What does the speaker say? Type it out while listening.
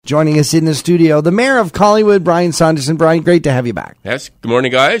joining us in the studio, the mayor of Collingwood, Brian Saunderson. Brian, great to have you back. Yes, good morning,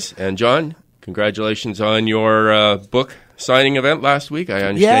 guys. And John, congratulations on your book signing event last week. I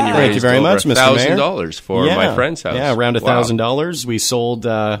understand you raised over $1,000 for my friend's house. Yeah, around $1,000.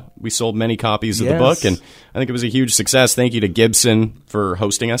 We sold many copies of the book, and I think it was a huge success. Thank you to Gibson for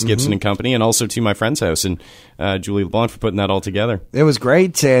hosting us, Gibson and Company, and also to my friend's house and Julie LeBlanc for putting that all together. It was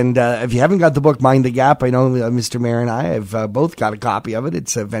great, and if you haven't got the book Mind the Gap, I know Mr. Mayor and I have both got a copy of it.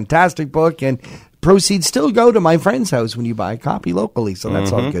 It's a fantastic book, and proceeds still go to my friend's house when you buy a copy locally, so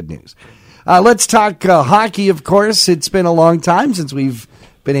that's all good news. Let's talk hockey, of course. It's been a long time since we've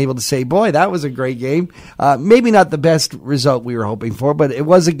been able to say, boy, that was a great game. Maybe not the best result we were hoping for, but it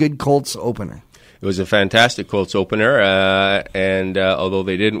was a good Colts opener. It was a fantastic Colts opener, and although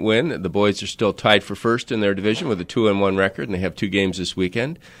they didn't win, the boys are still tied for first in their division with a 2-1 record, and they have 2 games this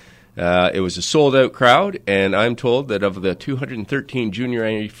weekend. It was a sold-out crowd, and I'm told that of the 213 junior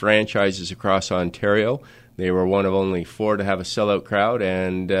A franchises across Ontario, they were one of only 4 to have a sellout crowd,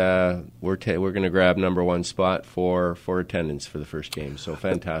 and we're going to grab number 1 spot for attendance for the first game. So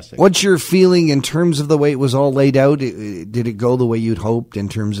fantastic. What's your feeling in terms of the way it was all laid out? Did it go the way you'd hoped in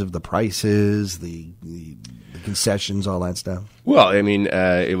terms of the prices, the concessions, all that stuff? Well, I mean,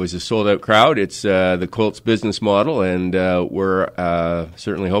 it was a sold-out crowd. It's the Colts business model, and we're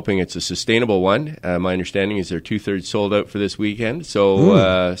certainly hoping it's a sustainable one. My understanding is they're 2/3 sold out for this weekend,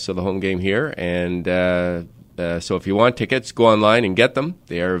 so the home game here. And so if you want tickets, go online and get them.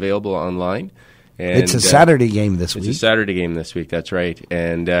 They are available online. And, it's a Saturday game this week. It's a Saturday game this week. That's right.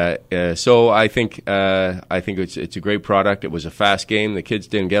 And so I think it's a great product. It was a fast game. The kids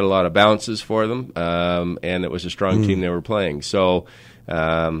didn't get a lot of bounces for them, and it was a strong team they were playing. So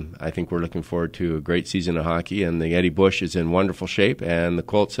I think we're looking forward to a great season of hockey. And the Eddie Bush is in wonderful shape, and the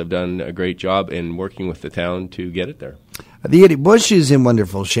Colts have done a great job in working with the town to get it there. The Eddie Bush is in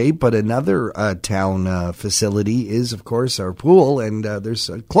wonderful shape, but another town facility is, of course, our pool, and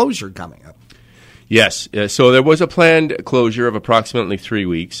there's a closure coming up. Yes. So there was a planned closure of approximately 3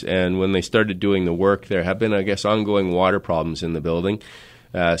 weeks, and when they started doing the work, there have been, I guess, ongoing water problems in the building.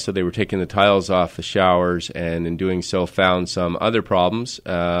 So they were taking the tiles off the showers, and in doing so found some other problems.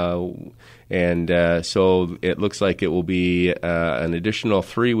 So it looks like it will be an additional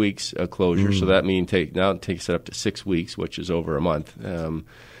 3 weeks closure. So that means now it takes it up to 6 weeks, which is over a month.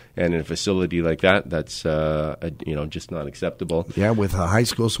 And in a facility like that, that's just not acceptable. Yeah, with high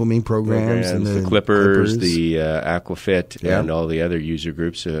school swimming programs and the Clippers, the Aquafit, and all the other user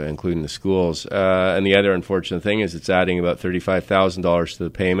groups, including the schools. And the other unfortunate thing is it's adding about $35,000 to the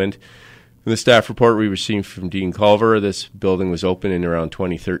payment. In the staff report we received from Dean Culver, this building was opened in around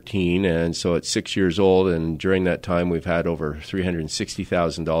 2013, and so it's 6 years old, and during that time we've had over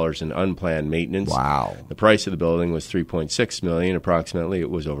 $360,000 in unplanned maintenance. Wow. The price of the building was $3.6 million approximately.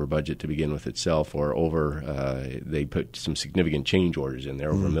 It was over budget to begin with itself, or they put some significant change orders in there,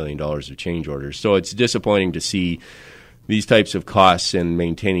 over $1 million of change orders. So it's disappointing to see these types of costs in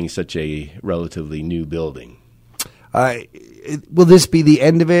maintaining such a relatively new building. Will this be the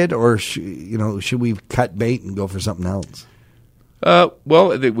end of it, or should we cut bait and go for something else?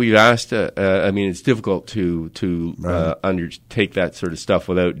 Well, we've asked. It's difficult to undertake that sort of stuff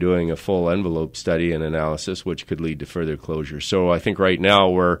without doing a full envelope study and analysis, which could lead to further closure. So I think right now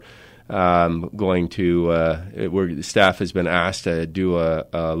we're going to. The staff has been asked to do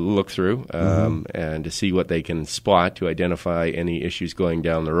a look through and to see what they can spot to identify any issues going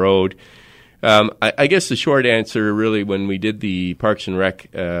down the road. I guess the short answer, really, when we did the Parks and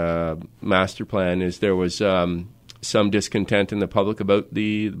Rec master plan, is there was some discontent in the public about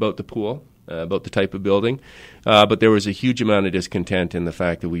the pool, about the type of building, but there was a huge amount of discontent in the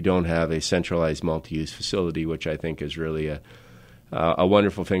fact that we don't have a centralized multi-use facility, which I think is really a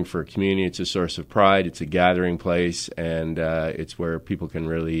wonderful thing for a community. It's a source of pride. It's a gathering place, and it's where people can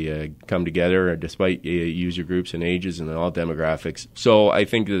really come together, despite user groups and ages and all demographics. So I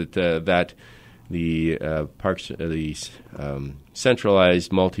think that the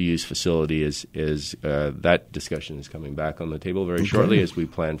centralized multi-use facility is that discussion is coming back on the table very shortly as we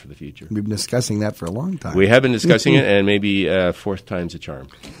plan for the future. We've been discussing that for a long time. We have been discussing it, and maybe fourth time's a charm.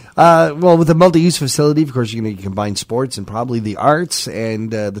 Well, with the multi-use facility, of course, you're going to combine sports and probably the arts,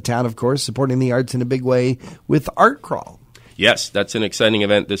 and the town, of course, supporting the arts in a big way with Art Crawl. Yes, that's an exciting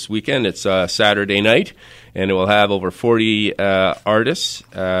event this weekend. It's Saturday night, and it will have over 40 artists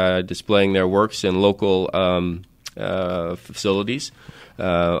displaying their works in local facilities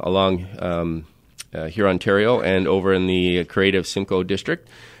along Ontario, and over in the creative Simcoe district,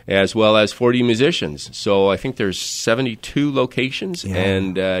 as well as 40 musicians. So I think there's 72 locations,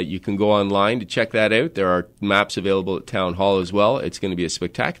 and you can go online to check that out. There are maps available at Town Hall as well. It's going to be a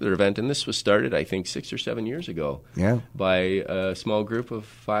spectacular event, and this was started, I think, 6 or 7 years ago by a small group of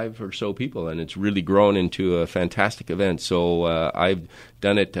 5 or so people, and it's really grown into a fantastic event. So I've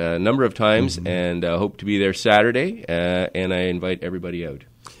done it a number of times, and hope to be there Saturday, and I invite everybody out.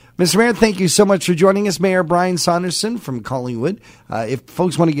 Mr. Mayor, thank you so much for joining us. Mayor Brian Saunderson from Collingwood. If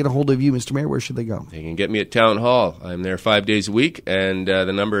folks want to get a hold of you, Mr. Mayor, where should they go? They can get me at Town Hall. I'm there 5 days a week, and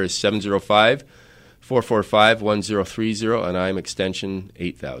the number is 705-445-1030, and I'm extension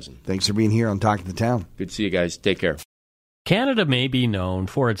 8000. Thanks for being here on Talk of the Town. Good to see you guys. Take care. Canada may be known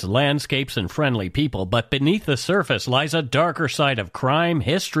for its landscapes and friendly people, but beneath the surface lies a darker side of crime,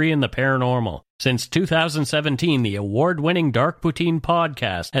 history, and the paranormal. Since 2017, the award-winning Dark Poutine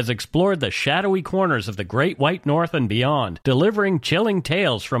podcast has explored the shadowy corners of the Great White North and beyond, delivering chilling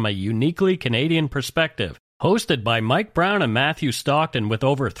tales from a uniquely Canadian perspective. Hosted by Mike Brown and Matthew Stockton with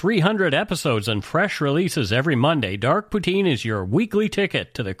over 300 episodes and fresh releases every Monday, Dark Poutine is your weekly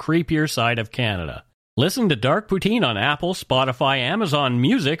ticket to the creepier side of Canada. Listen to Dark Poutine on Apple, Spotify, Amazon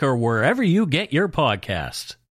Music, or wherever you get your podcasts.